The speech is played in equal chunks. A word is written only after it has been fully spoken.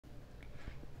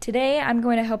Today I'm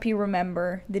going to help you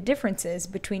remember the differences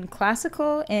between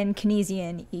classical and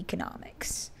Keynesian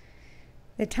economics.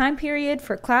 The time period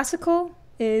for classical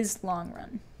is long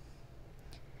run.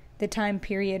 The time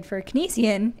period for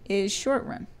Keynesian is short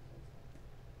run.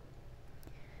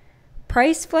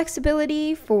 Price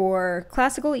flexibility for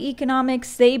classical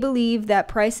economics, they believe that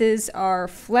prices are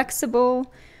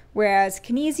flexible, whereas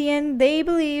Keynesian, they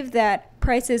believe that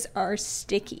prices are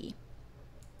sticky.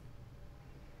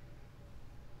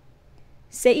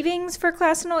 Savings for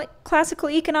classical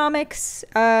economics,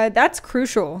 that's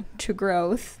crucial to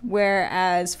growth,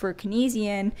 whereas for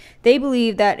Keynesian, they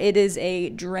believe that it is a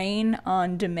drain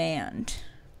on demand.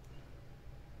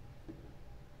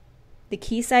 The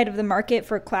key side of the market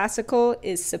for classical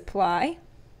is supply,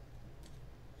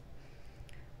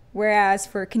 whereas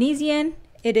for Keynesian,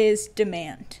 it is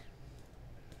demand.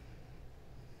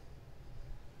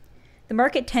 The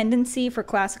market tendency for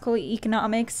classical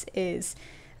economics is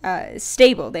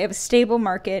stable. They have a stable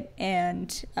market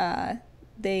and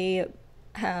they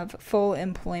have full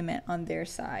employment on their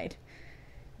side.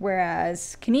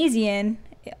 Whereas Keynesian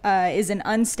is an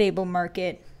unstable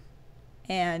market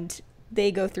and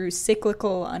they go through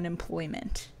cyclical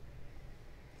unemployment.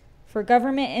 For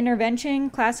government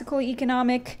intervention, classical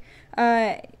economics,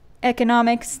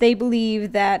 they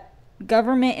believe that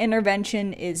government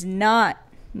intervention is not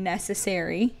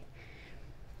necessary,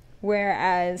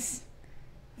 whereas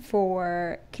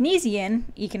for Keynesian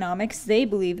economics, they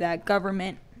believe that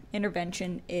government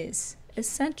intervention is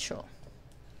essential.